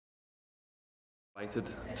Excited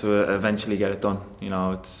to eventually get it done.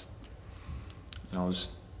 It's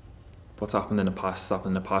what's happened in the past.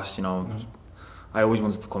 I always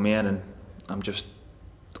wanted to come here, and I'm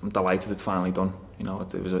delighted it's finally done.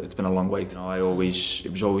 It's been a long wait.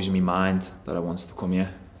 It was always in my mind that I wanted to come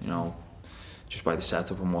here. Just by the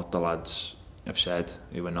setup and what the lads have said,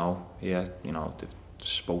 who I know here, they've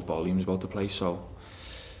spoke volumes about the place. So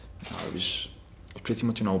it was pretty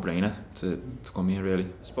much a no-brainer to come here, really.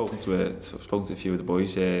 I've spoken to a few of the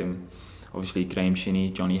boys. Obviously Graham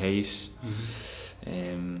Shinney, Johnny Hayes,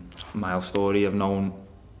 Miles Story. I've known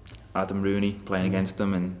Adam Rooney, playing against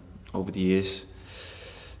them and over the years.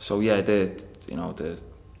 So yeah, they're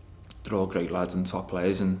all great lads and top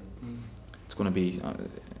players, and it's going to be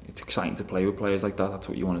it's exciting to play with players like that. That's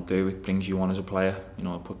what you want to do. It brings you on as a player. It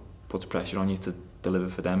puts pressure on you to deliver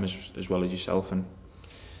for them as well as yourself. And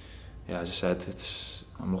yeah, as I said,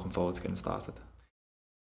 I'm looking forward to getting started.